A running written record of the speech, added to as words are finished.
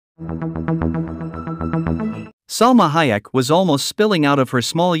Salma Hayek was almost spilling out of her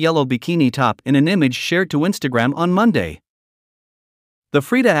small yellow bikini top in an image shared to Instagram on Monday. The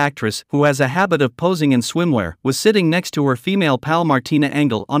Frida actress, who has a habit of posing in swimwear, was sitting next to her female pal Martina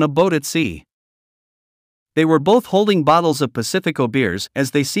Engel on a boat at sea. They were both holding bottles of Pacifico beers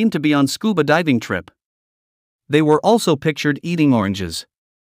as they seemed to be on scuba diving trip. They were also pictured eating oranges.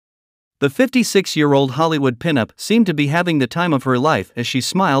 The 56-year-old Hollywood pinup seemed to be having the time of her life as she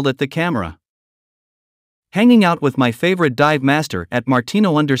smiled at the camera. "Hanging out with my favorite dive master at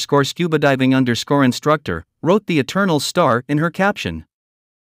Martino_scuba diving_instructor, wrote the Eternal star in her caption.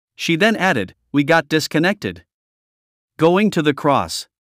 She then added, "We got disconnected. Going to the cross."